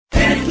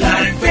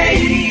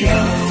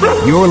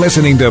You're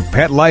listening to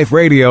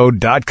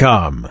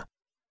PetLifeRadio.com.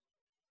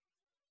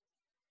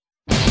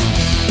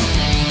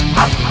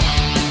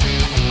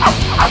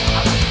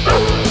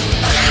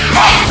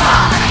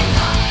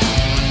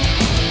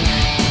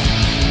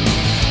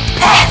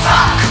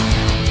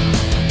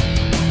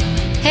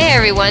 Hey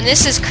everyone,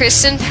 this is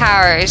Kristen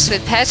Powers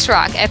with Pets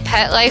Rock at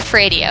Pet Life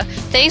Radio.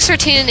 Thanks for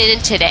tuning in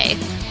today.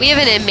 We have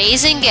an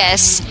amazing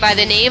guest by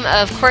the name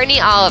of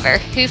Courtney Oliver,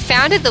 who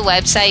founded the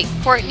website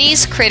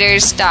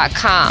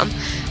Courtney'sCritters.com.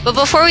 But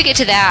before we get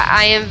to that,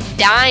 I am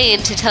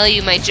dying to tell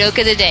you my joke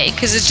of the day,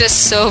 because it's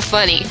just so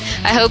funny.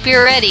 I hope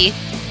you're ready.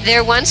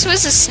 There once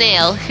was a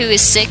snail who was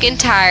sick and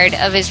tired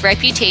of his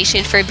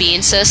reputation for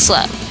being so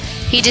slow.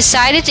 He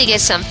decided to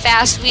get some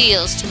fast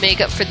wheels to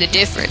make up for the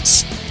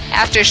difference.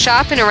 After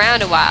shopping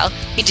around a while,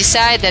 he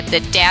decided that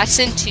the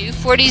Datsun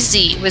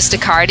 240Z was the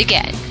car to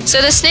get.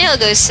 So the snail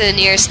goes to the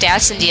nearest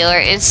Datsun dealer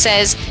and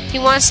says he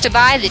wants to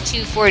buy the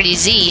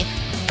 240Z,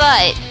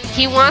 but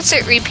he wants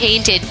it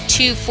repainted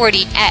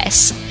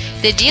 240S.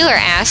 The dealer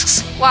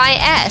asks, why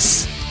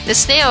S? The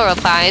snail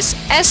replies,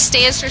 S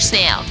stands for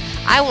snail.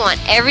 I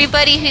want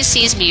everybody who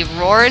sees me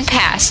roaring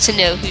past to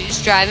know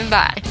who's driving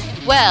by.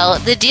 Well,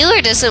 the dealer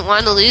doesn't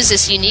want to lose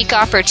this unique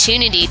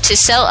opportunity to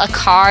sell a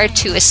car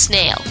to a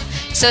snail.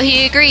 So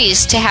he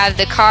agrees to have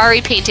the car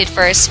repainted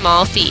for a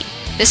small fee.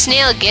 The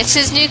snail gets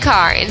his new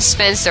car and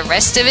spends the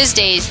rest of his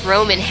days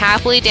roaming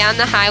happily down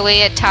the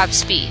highway at top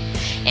speed.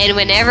 And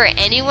whenever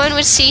anyone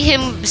would see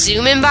him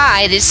zooming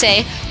by, they'd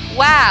say,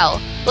 wow,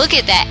 look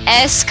at that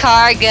S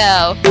car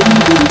go.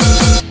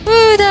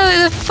 Ooh,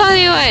 that was a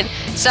funny one.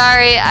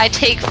 Sorry, I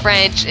take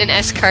French and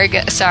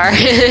escargot. Sorry,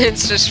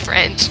 it's just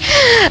French.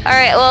 All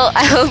right, well,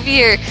 I hope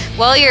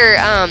while you're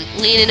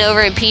leaning over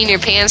and peeing your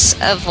pants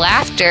of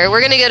laughter, we're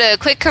going to go to a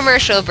quick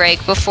commercial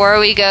break before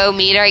we go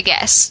meet our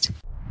guest.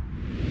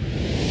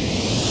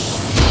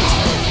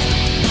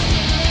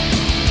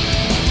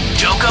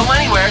 Don't go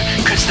anywhere,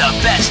 because the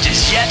best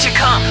is yet to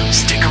come.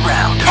 Stick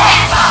around.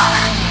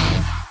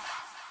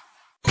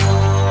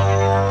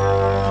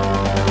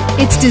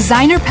 It's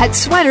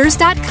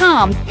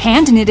DesignerPetSweaters.com.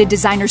 Hand-knitted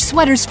designer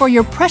sweaters for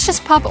your precious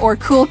pup or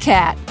cool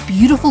cat.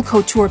 Beautiful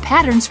couture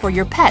patterns for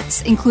your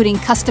pets, including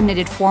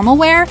custom-knitted formal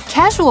wear,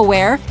 casual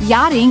wear,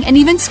 yachting, and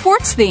even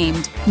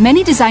sports-themed.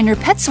 Many designer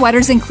pet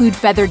sweaters include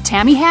feathered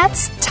tammy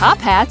hats, top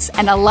hats,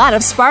 and a lot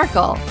of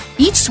sparkle.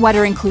 Each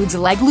sweater includes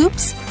leg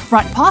loops,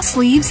 front paw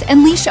sleeves,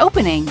 and leash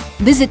opening.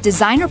 Visit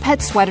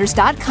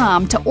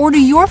DesignerPetSweaters.com to order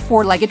your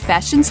four-legged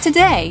fashions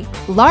today.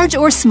 Large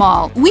or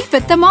small, we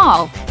fit them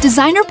all.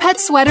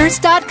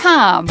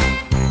 DesignerPetSweaters.com.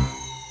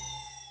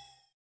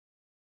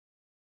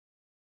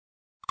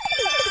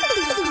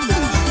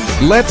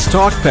 Let's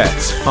Talk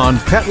Pets on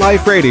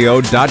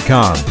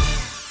PetLifeRadio.com.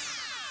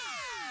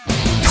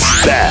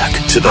 Back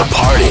to the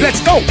party.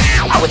 Let's go!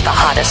 With the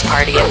hottest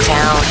party in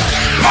town.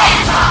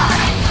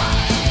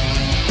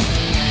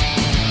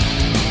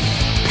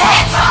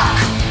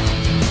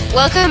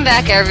 Welcome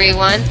back,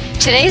 everyone.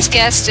 Today's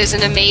guest is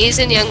an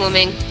amazing young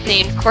woman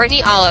named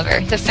Courtney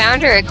Oliver, the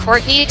founder at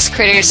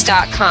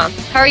Courtney'sCritters.com.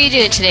 How are you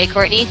doing today,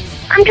 Courtney?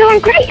 I'm doing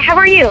great. How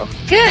are you?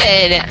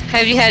 Good.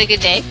 Have you had a good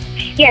day?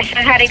 Yes,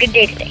 I've had a good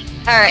day today.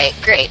 All right,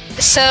 great.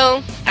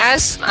 So,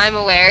 as I'm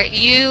aware,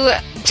 you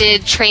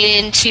did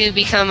training to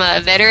become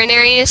a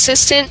veterinary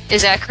assistant.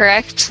 Is that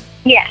correct?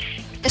 Yes.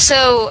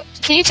 So,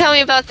 can you tell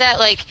me about that?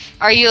 Like,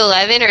 are you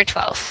 11 or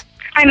 12?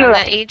 I'm Around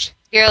 11. that age?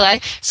 You're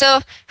 11. So,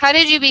 how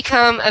did you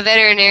become a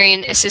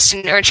veterinarian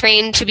assistant or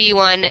trained to be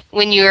one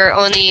when you were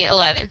only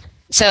 11?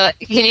 So,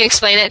 can you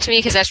explain that to me?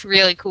 Because that's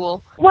really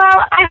cool.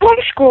 Well, I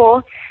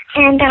homeschool,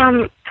 and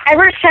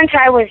ever since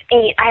I was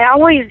 8, I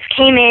always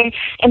came in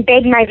and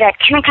begged my vet,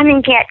 can I come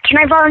and can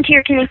I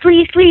volunteer? Can I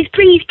please?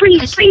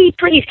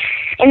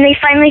 And they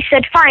finally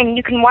said, fine,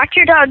 you can watch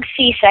your dog's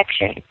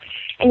C-section.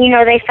 And,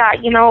 they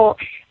thought,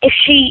 if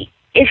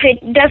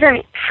it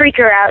doesn't freak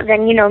her out,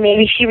 then,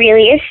 maybe she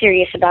really is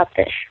serious about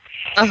this.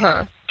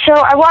 Uh-huh. So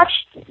I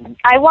watched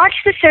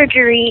the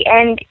surgery,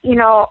 and,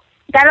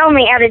 that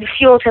only added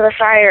fuel to the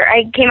fire.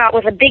 I came out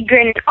with a big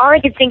grin, and all I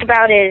could think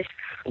about is,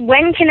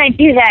 when can I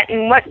do that,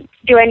 and what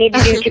do I need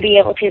to do to be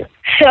able to?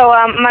 So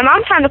my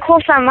mom found a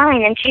course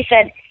online, and she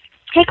said,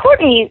 hey,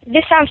 Courtney,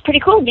 this sounds pretty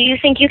cool. Do you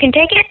think you can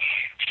take it?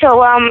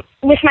 So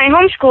with my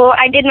homeschool,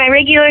 I did my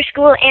regular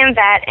school and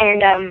that,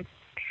 and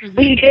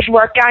we just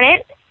worked on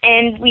it,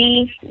 and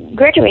we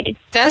graduated.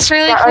 That's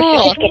really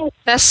cool.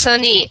 That's so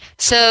neat.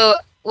 So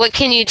what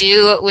can you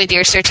do with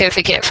your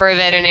certificate for a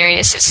veterinary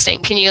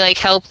assistant? Can you,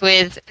 help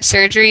with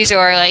surgeries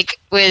or,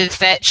 with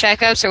vet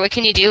checkups, or what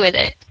can you do with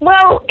it?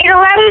 Well, it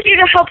allows you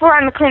to help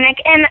around the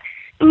clinic, and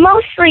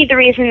mostly the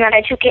reason that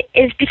I took it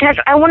is because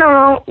I want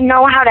to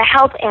know how to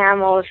help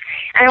animals,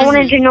 and I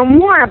wanted to know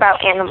more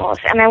about animals,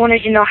 and I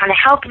wanted to know how to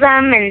help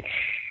them and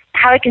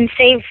how I can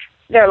save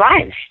their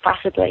lives,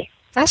 possibly.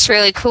 That's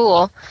really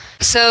cool.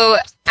 So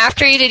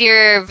after you did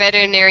your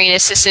veterinarian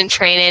assistant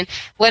training,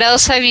 what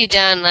else have you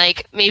done,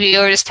 like maybe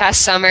over this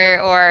past summer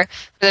or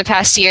for the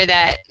past year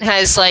that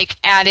has like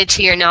added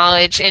to your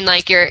knowledge and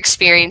like your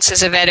experience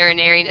as a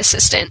veterinarian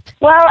assistant?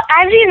 Well,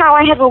 as you know,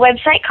 I have a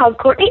website called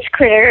Courtney's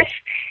Critters,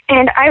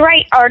 and I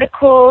write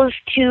articles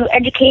to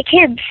educate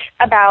kids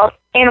about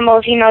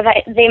animals,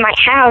 that they might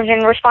have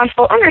and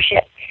responsible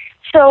ownership.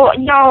 So,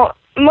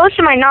 most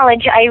of my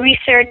knowledge, I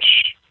research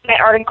my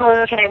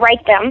articles and I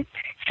write them.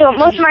 So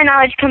most of my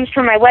knowledge comes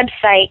from my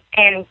website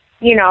and,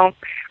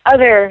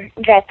 other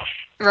vets.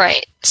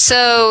 Right.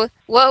 So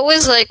what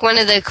was like one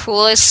of the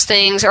coolest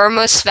things or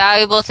most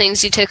valuable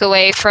things you took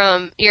away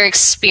from your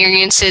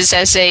experiences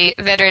as a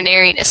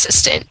veterinarian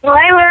assistant? Well,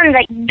 I learned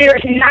that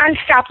there's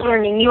nonstop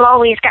learning. You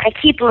always got to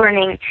keep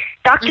learning.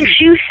 Dr.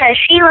 Shu says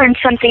she learns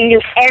something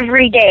new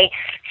every day.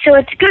 So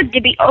it's good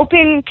to be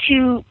open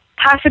to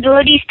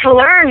possibilities to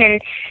learn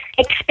and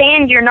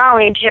expand your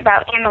knowledge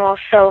about animals.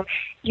 So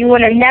you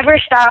want to never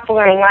stop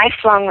learning,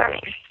 lifelong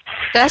learning.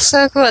 That's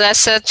so cool. That's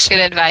such good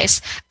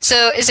advice.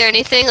 So is there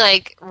anything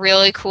like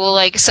really cool,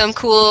 like some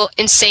cool,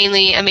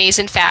 insanely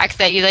amazing fact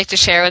that you'd like to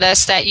share with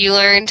us that you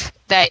learned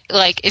that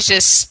like it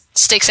just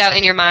sticks out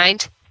in your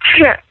mind?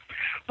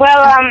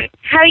 Well,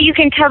 how you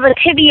can tell the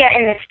tibia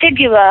and the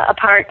fibula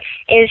apart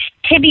is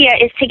tibia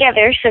is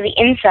together, so the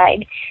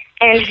inside,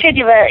 and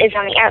fibula is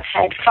on the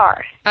outside,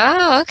 far.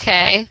 Oh,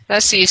 okay.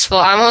 That's useful.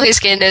 I'm always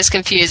getting those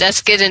confused.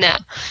 That's good to know.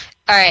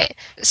 All right.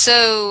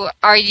 So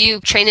are you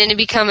training to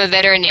become a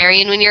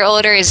veterinarian when you're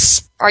older?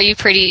 Are you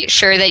pretty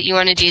sure that you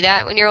want to do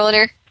that when you're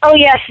older? Oh,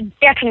 yes,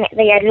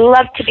 definitely. I'd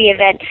love to be a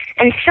vet.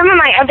 And some of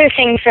my other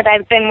things that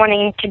I've been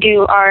wanting to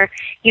do are,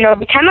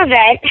 become a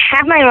vet,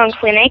 have my own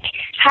clinic,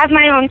 have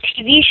my own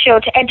TV show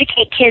to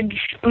educate kids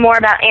more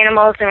about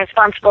animals and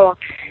responsible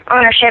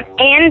ownership,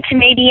 and to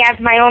maybe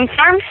have my own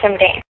farm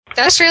someday.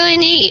 That's really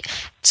neat.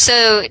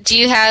 So do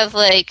you have,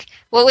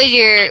 what would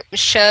your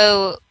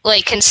show,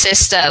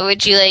 consist of?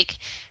 Would you,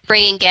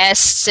 bring in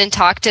guests and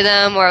talk to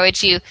them, or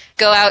would you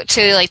go out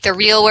to, the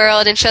real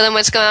world and show them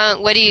what's going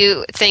on? What do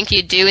you think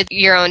you'd do with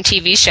your own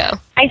TV show?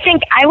 I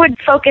think I would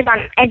focus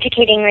on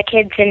educating the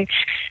kids and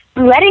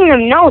letting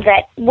them know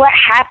that what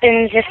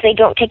happens if they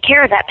don't take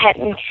care of that pet,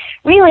 and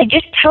really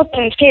just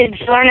helping kids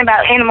learn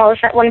about animals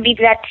that want to be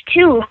vets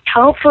too, to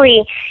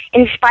hopefully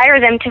inspire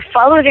them to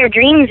follow their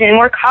dreams and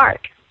work hard.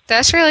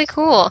 That's really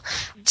cool.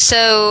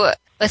 So,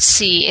 let's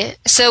see.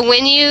 So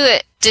when you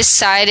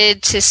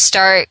decided to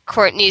start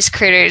Courtney's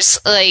Critters,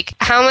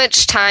 how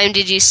much time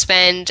did you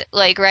spend,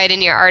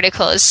 writing your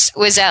articles?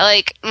 Was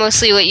that,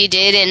 mostly what you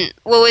did? And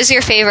what was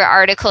your favorite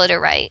article to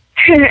write?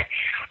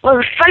 Well,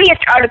 the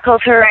funniest article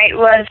to write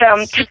was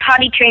to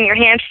potty train your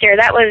hamster.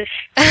 That was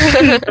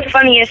the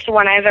funniest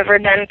one I've ever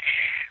done.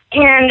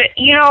 And,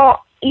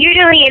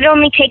 usually it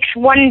only takes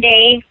one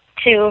day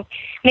to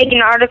make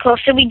an article,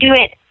 so we do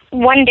it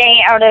one day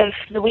out of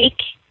the week.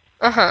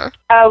 Uh-huh.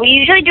 We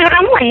usually do it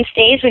on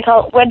Wednesdays. We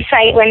call it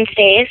Website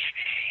Wednesdays.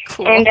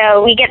 Cool.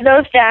 And we get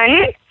those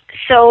done.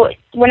 So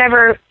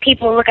whenever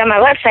people look on my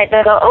website,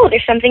 they'll go, oh,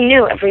 there's something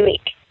new every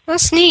week.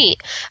 That's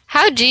neat.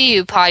 How do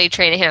you potty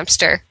train a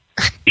hamster?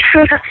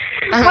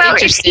 Well,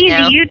 it's easy.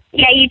 Now.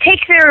 You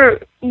take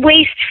their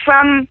waste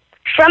from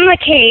the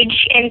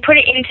cage and put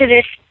it into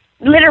this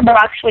litter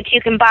box, which you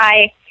can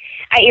buy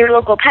at your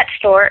local pet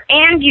store.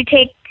 And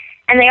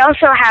they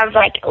also have,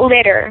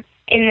 litter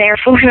in there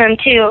for them,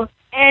 too.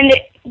 And,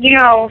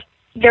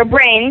 their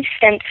brains,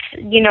 since,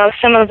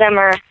 some of them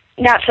are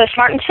not so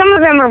smart and some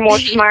of them are more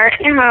smart,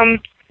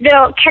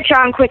 they'll catch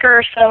on quicker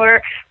or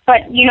slower.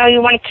 But, you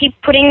want to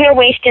keep putting their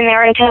waste in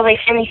there until they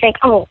finally think,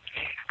 oh,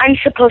 I'm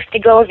supposed to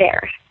go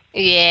there.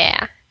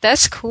 Yeah,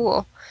 that's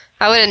cool.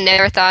 I would have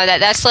never thought of that.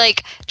 That's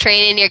like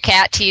training your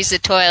cat to use the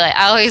toilet.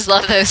 I always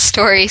love those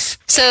stories.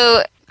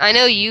 So, I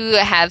know you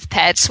have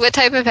pets. What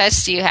type of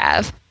pets do you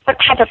have? What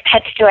type of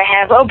pets do I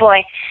have? Oh,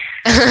 boy.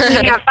 We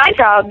have 5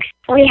 dogs.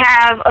 We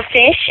have a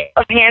fish,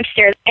 a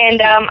hamster,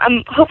 and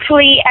I'm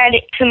hopefully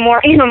adding some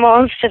more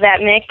animals to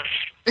that mix.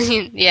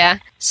 Yeah.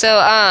 So,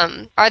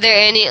 are there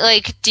any,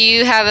 do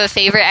you have a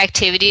favorite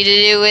activity to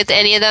do with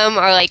any of them?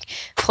 Or,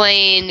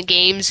 playing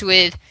games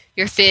with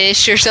your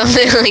fish or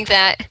something like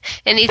that?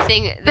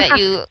 Anything that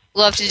you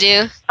love to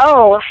do?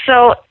 Oh,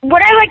 so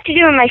what I like to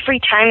do in my free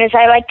time is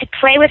I like to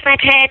play with my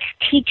pets,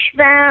 teach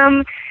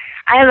them.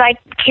 I like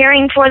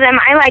caring for them.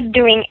 I like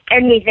doing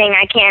anything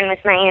I can with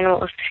my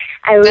animals.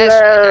 That's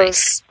love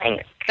nice.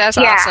 Things. That's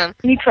yeah, awesome.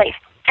 We play.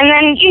 And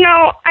then,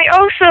 I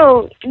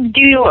also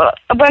do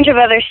a bunch of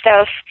other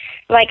stuff.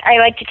 I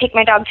like to take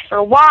my dogs for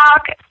a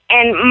walk.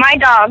 And my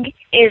dog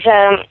is,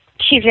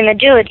 she's an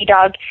agility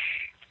dog.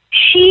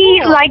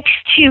 She likes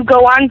to go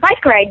on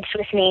bike rides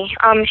with me.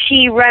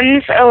 She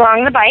runs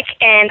along the bike,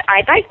 and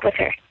I bike with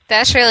her.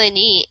 That's really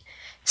neat.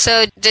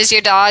 So does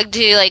your dog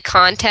do,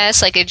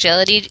 contests,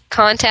 agility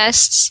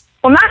contests?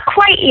 Well, not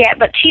quite yet,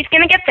 but she's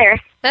going to get there.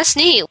 That's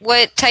neat.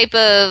 What type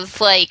of,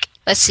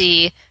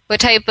 what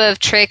type of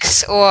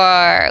tricks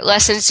or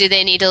lessons do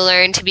they need to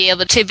learn to be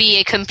able to be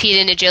a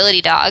competing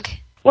agility dog?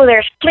 Well,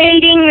 there's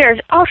plating, there's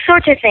all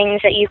sorts of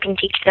things that you can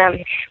teach them.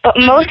 But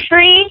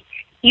mostly,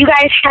 you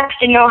guys have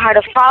to know how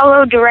to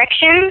follow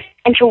directions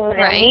and to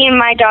where me and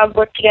my dog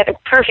work together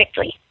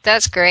perfectly.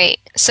 That's great.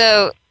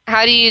 So,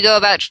 how do you go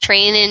about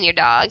training your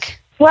dog?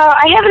 Well,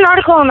 I have an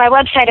article on my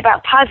website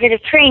about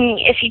positive training.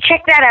 If you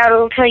check that out,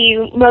 it'll tell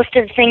you most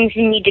of the things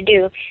you need to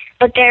do.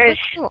 But there's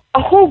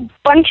a whole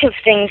bunch of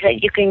things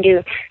that you can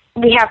do.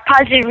 We have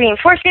positive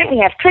reinforcement, we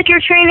have clicker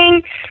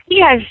training, we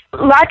have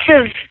lots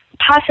of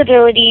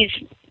possibilities.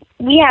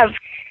 We have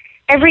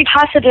every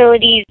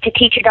possibility to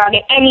teach a dog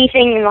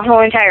anything in the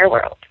whole entire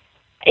world.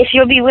 If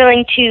you'll be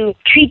willing to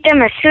treat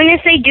them as soon as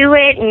they do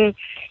it and,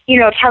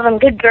 tell them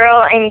good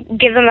girl and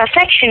give them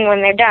affection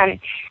when they're done.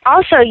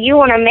 Also, you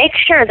want to make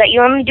sure that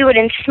you only do it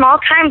in small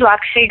time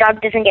blocks so your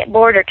dog doesn't get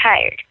bored or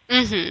tired.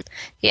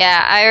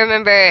 Yeah, I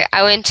remember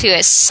I went to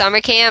a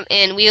summer camp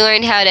and we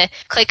learned how to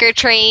clicker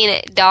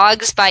train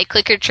dogs by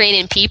clicker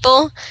training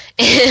people.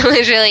 It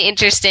was really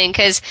interesting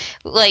because,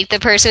 the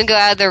person would go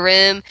out of the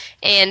room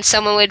and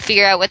someone would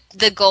figure out what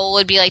the goal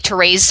would be, to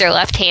raise their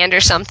left hand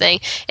or something.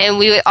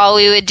 And all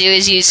we would do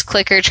is use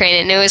clicker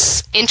training. And it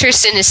was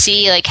interesting to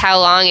see, how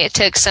long it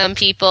took some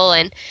people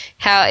and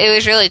how it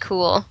was really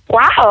cool.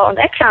 Wow,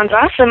 that sounds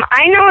awesome.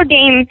 I know a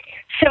game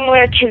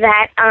similar to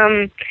that.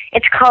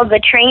 It's called the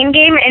Train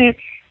Game, and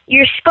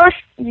you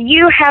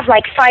have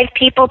 5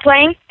 people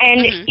playing,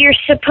 and you're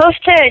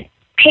supposed to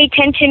pay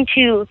attention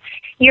to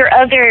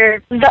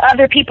the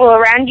other people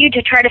around you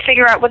to try to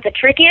figure out what the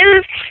trick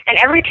is, and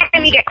every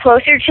time you get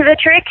closer to the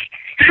trick,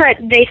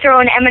 they throw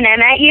an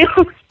M&M at you.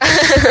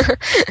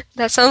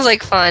 That sounds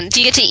like fun. Do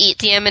you get to eat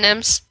the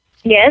M&Ms?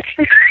 Yes.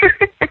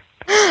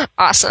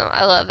 Awesome.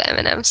 I love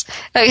M&Ms.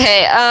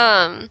 Okay,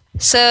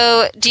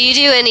 so do you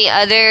do any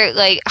other,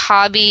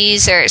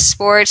 hobbies or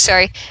sports?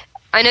 Or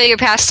I know your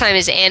pastime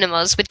is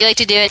animals, but do you like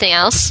to do anything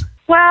else?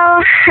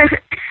 Well,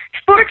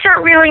 sports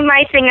aren't really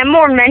my thing. I'm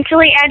more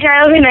mentally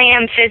agile than I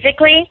am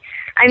physically.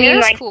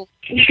 That's cool.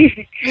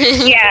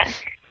 Yeah.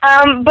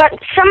 But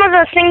some of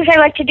the things I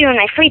like to do in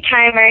my free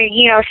time are,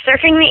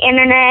 surfing the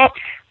internet,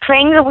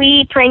 playing the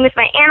Wii, playing with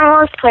my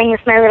animals, playing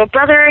with my little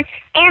brother,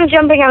 and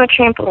jumping on a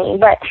trampoline.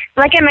 But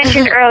like I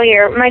mentioned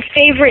earlier, my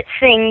favorite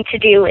thing to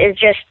do is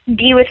just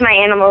be with my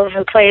animals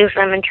and play with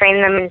them and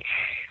train them and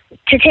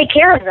to take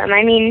care of them.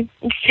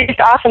 It's just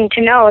awesome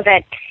to know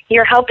that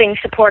you're helping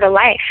support a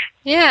life.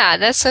 Yeah,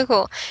 that's so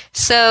cool.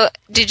 So,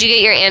 did you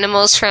get your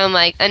animals from,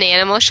 an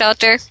animal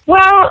shelter?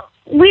 Well,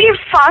 we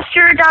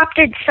foster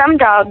adopted some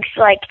dogs.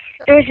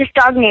 There was this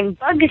dog named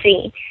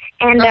Bugsy,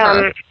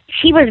 and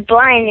he was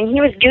blind, and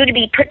he was due to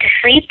be put to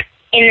sleep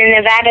in the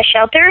Nevada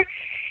shelter.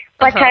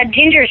 But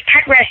Ginger's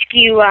Pet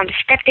Rescue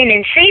stepped in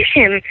and saved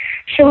him.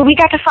 So we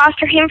got to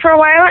foster him for a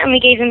while, and we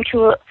gave him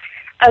to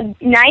a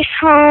nice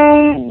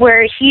home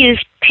where he is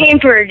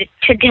pampered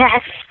to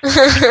death.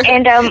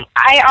 And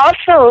I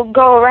also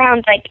go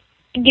around,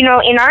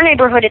 in our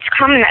neighborhood, it's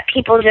common that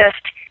people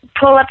just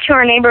pull up to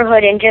our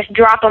neighborhood and just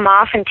drop them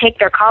off and take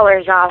their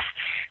collars off.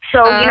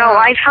 So,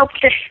 I've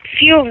helped a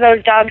few of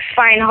those dogs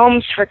find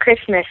homes for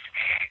Christmas.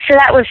 So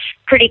that was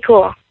pretty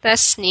cool.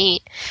 That's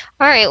neat.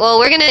 All right, well,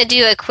 we're going to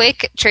do a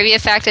quick trivia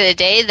fact of the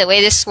day. The way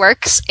this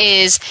works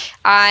is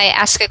I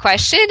ask a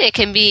question. It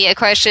can be a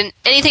question,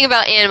 anything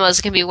about animals.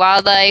 It can be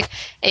wildlife.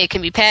 It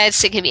can be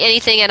pets. It can be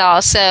anything at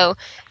all. So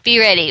be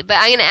ready. But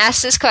I'm going to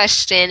ask this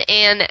question,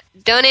 and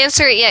don't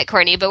answer it yet,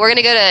 Courtney, but we're going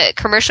to go to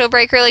commercial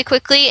break really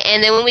quickly,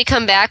 and then when we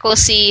come back, we'll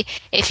see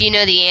if you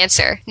know the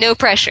answer. No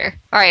pressure.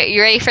 All right,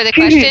 you ready for the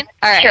question?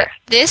 All right. Sure.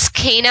 This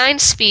canine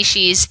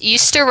species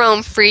used to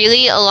roam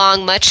freely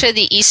along much of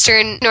the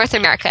eastern North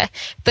America,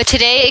 but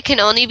today it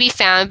can only be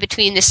found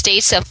between the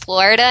states of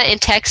Florida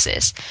and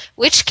Texas.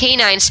 Which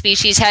canine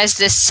species has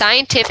the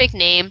scientific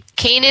name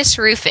Canis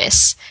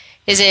rufus?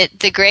 Is it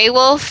the gray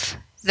wolf,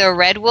 the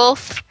red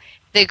wolf,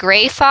 the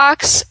gray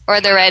fox,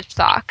 or the red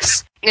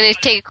fox? I'm going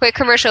to take a quick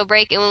commercial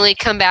break, and when we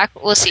come back,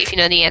 we'll see if you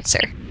know the answer.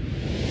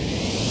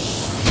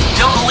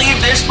 Don't leave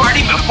this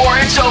party before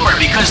it's over,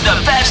 because the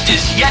best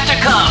is yet to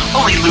come.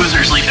 Only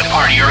losers leave the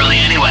party early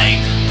anyway.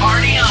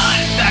 Party on.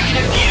 Back in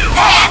a few.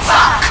 Hands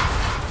up!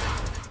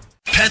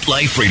 Pet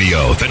Life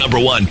Radio, the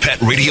 #1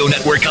 pet radio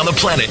network on the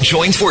planet,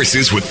 joins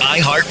forces with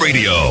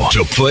iHeartRadio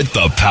to put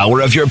the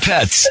power of your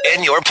pets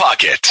in your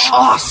pocket.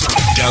 Awesome!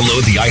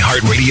 Download the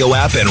iHeartRadio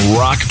app and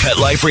rock Pet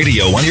Life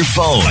Radio on your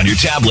phone, on your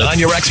tablet, on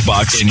your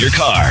Xbox, in your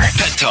car.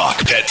 Pet talk,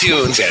 pet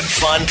tunes, and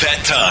fun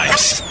pet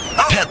times.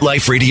 Pet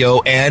Life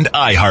Radio and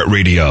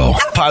iHeartRadio.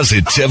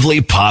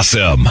 Positively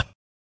Possum.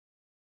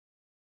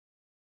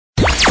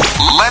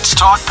 Let's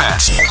talk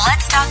pets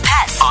Let's talk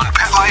pets on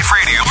Pet Life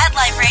Radio. Pet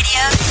Life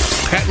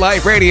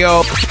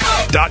Radio.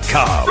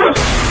 PetLifeRadio.com.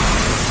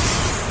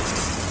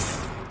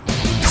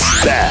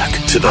 Back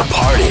to the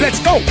party. Let's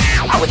go.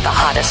 With the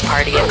hottest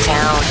party in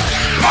town.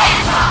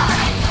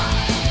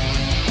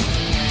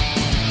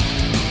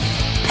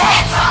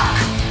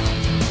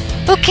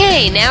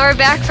 Okay, now we're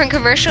back from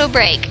commercial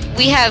break.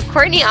 We have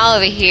Courtney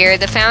Oliver here,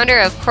 the founder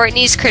of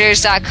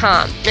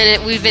Courtney'sCritters.com,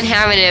 and we've been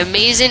having an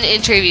amazing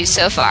interview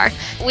so far.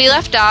 We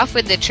left off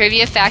with the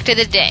trivia fact of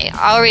the day.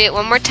 I'll read it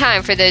one more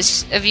time for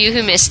those of you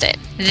who missed it.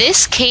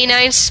 This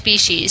canine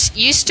species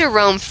used to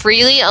roam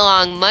freely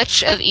along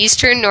much of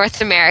eastern North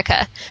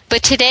America,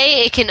 but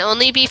today it can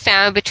only be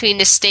found between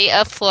the state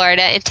of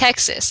Florida and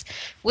Texas.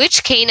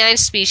 Which canine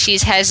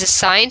species has the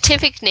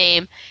scientific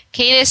name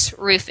Canis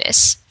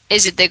rufus?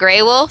 Is it the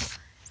gray wolf,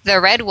 the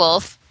red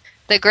wolf,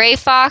 the gray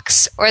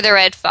fox, or the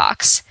red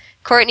fox?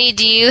 Courtney,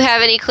 do you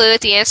have any clue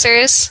what the answer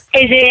is?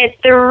 Is it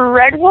the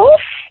red wolf?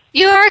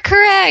 You are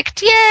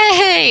correct.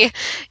 Yay!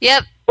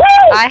 Yep. Woo!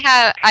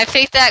 I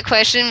picked that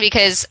question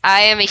because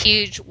I am a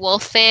huge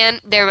wolf fan.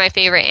 They're my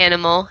favorite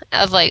animal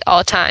of like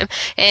all time.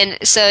 And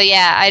so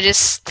yeah, I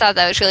just thought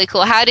that was really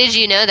cool. How did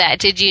you know that?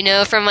 Did you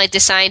know from like the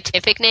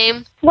scientific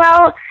name?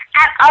 Well,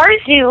 at our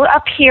zoo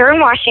up here in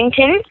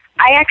Washington,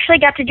 I actually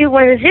got to do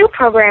one of the zoo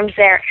programs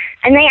there,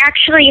 and they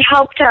actually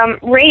helped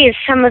raise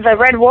some of the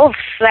red wolves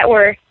that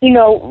were,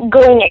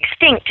 going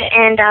extinct,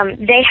 and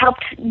they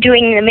helped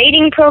doing the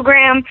mating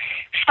program.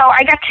 So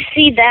I got to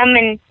see them,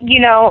 and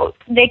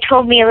they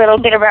told me a little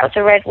bit about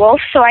the red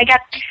wolf. So I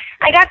got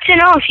to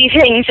know a few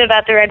things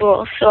about the red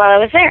wolf while I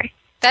was there.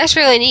 That's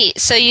really neat.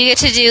 So you get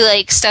to do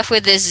like stuff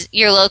with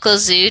your local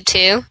zoo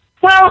too?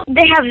 Well,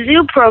 they have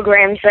zoo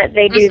programs that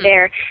they do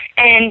there,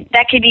 and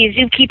that could be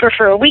zookeeper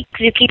for a week,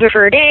 zookeeper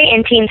for a day,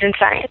 and teens in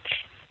science.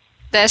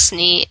 That's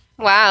neat.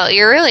 Wow,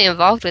 you're really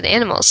involved with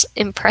animals.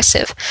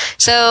 Impressive.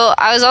 So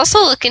I was also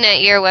looking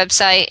at your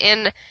website,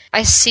 and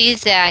I see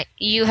that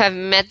you have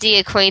met the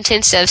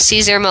acquaintance of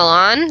Cesar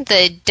Millan,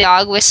 the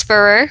dog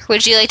whisperer.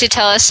 Would you like to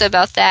tell us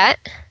about that?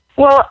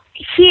 Well,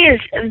 he is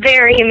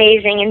very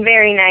amazing and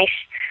very nice.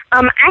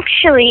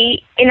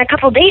 Actually, in a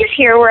couple days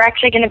here, we're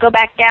actually going to go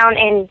back down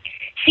and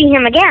see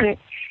him again.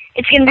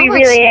 It's going to be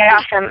really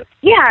awesome.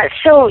 Yeah,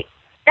 so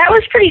that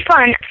was pretty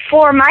fun.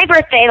 For my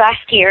birthday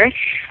last year,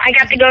 I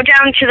got to go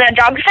down to the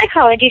Dog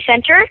Psychology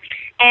Center,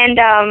 and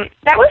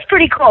that was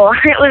pretty cool.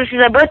 It was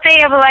the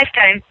birthday of a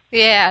lifetime.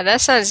 Yeah,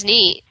 that sounds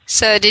neat.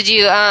 So did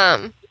you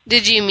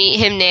meet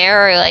him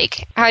there, or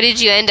like how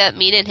did you end up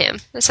meeting him?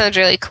 That sounds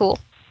really cool.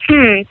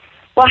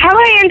 Well, how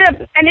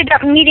I ended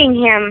up meeting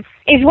him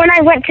is when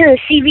I went to the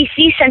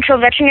CVC Central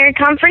Veterinary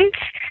Conference.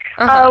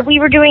 We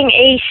were doing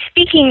a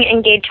speaking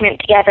engagement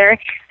together.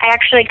 I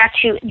actually got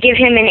to give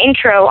him an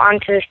intro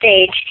onto the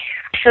stage.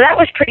 So that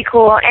was pretty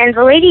cool. And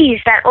the ladies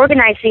that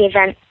organized the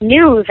event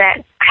knew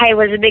that I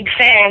was a big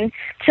fan.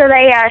 So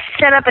they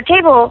set up a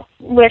table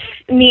with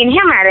me and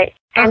him at it.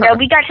 And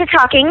we got to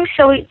talking,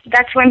 so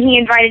that's when he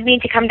invited me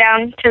to come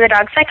down to the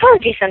Dog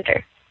Psychology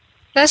Center.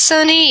 That's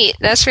so neat.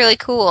 That's really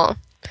cool.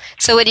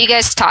 So what do you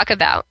guys talk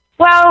about?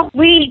 Well,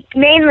 we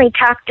mainly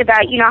talked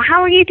about,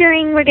 how are you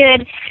doing? We're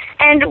good.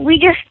 And we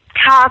just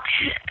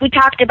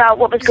talked about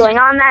what was going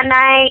on that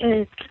night,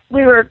 and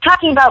we were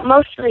talking about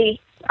mostly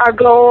our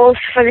goals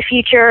for the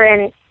future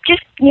and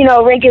just,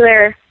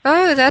 regular.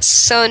 Oh, that's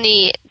so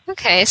neat.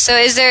 Okay, so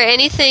is there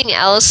anything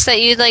else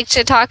that you'd like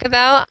to talk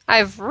about?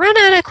 I've run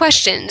out of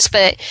questions,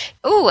 but,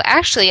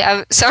 actually,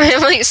 I'm sorry,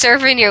 I'm like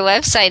surfing your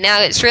website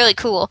now. It's really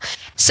cool.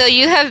 So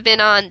you have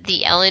been on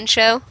The Ellen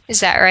Show, is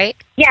that right?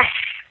 Yes.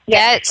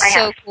 That's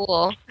so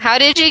cool. How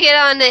did you get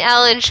on The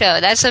Ellen Show?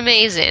 That's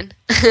amazing.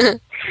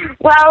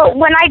 Well,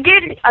 when I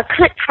did a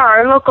clip for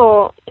our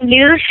local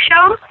news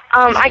show,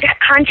 I got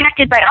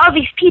contacted by all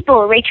these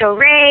people, Rachel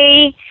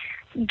Ray,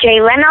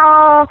 Jay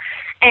Leno,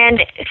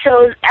 and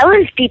so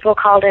Ellen's people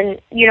called, and,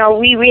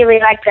 we really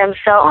liked them,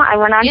 so I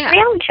went on to The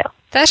Ellen Show.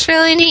 That's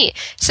really neat.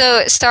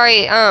 So,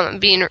 sorry,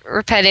 being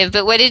repetitive,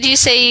 but what did you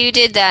say you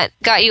did that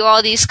got you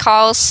all these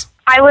calls?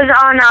 I was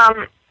on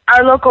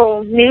our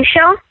local news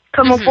show,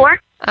 Como 4.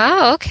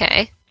 Oh,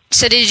 okay.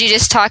 So did you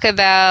just talk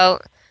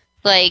about,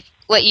 like,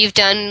 what you've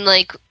done,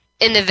 like,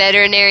 in the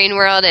veterinarian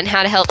world and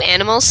how to help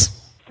animals?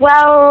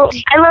 Well,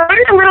 I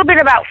learned a little bit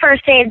about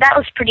first aid. That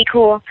was pretty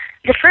cool.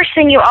 The first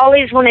thing you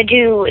always want to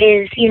do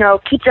is,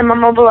 keep them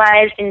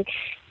immobilized and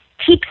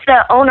keep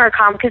the owner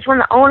calm, because when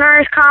the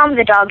owner is calm,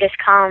 the dog is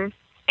calm,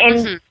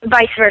 and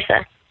vice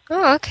versa.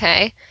 Oh,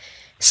 okay.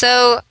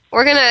 So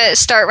we're going to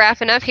start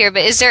wrapping up here,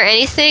 but is there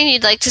anything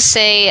you'd like to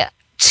say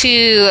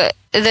to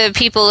the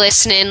people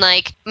listening,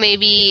 like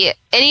maybe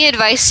any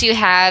advice you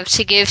have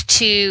to give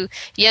to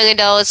young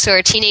adults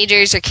or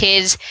teenagers or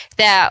kids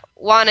that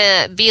want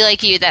to be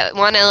like you, that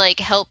want to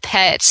like help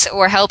pets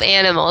or help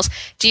animals?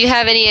 Do you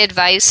have any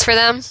advice for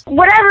them?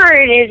 Whatever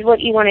it is, what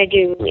you want to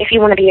do. If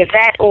you want to be a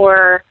vet,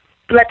 or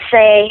let's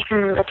say,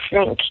 let's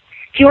think.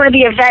 If you want to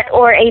be a vet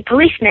or a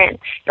policeman,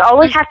 you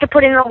always have to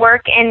put in the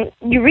work, and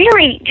you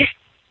really just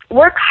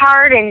work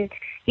hard and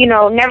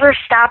never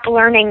stop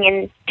learning,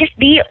 and just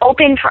be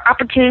open for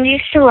opportunities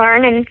to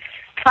learn and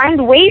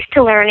find ways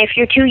to learn if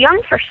you're too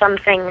young for some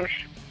things.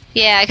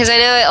 Yeah, because I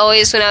know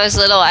when I was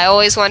little, I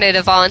always wanted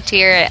to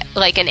volunteer at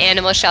like an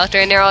animal shelter,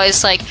 and they're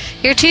always like,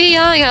 "You're too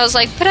young." And I was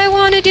like, "But I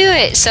want to do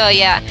it." So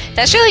yeah,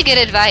 that's really good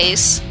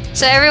advice.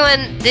 So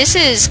everyone, this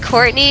is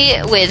Courtney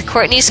with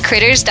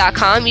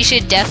Courtney'sCritters.com. You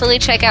should definitely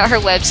check out her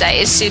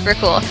website. It's super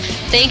cool.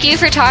 Thank you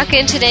for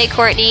talking today,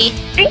 Courtney.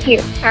 Thank you.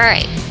 All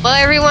right. Well,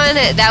 everyone,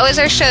 that was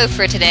our show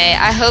for today.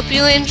 I hope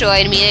you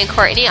enjoyed meeting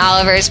Courtney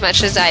Oliver as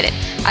much as I did.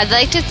 I'd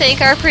like to thank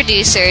our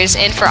producers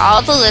and for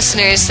all the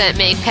listeners that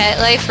make Pet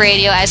Life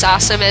Radio as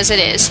awesome as it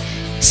is.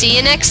 See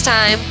you next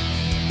time.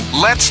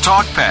 Let's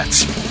Talk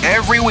Pets,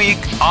 every week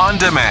on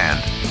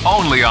demand,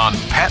 only on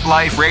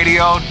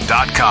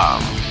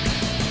PetLifeRadio.com.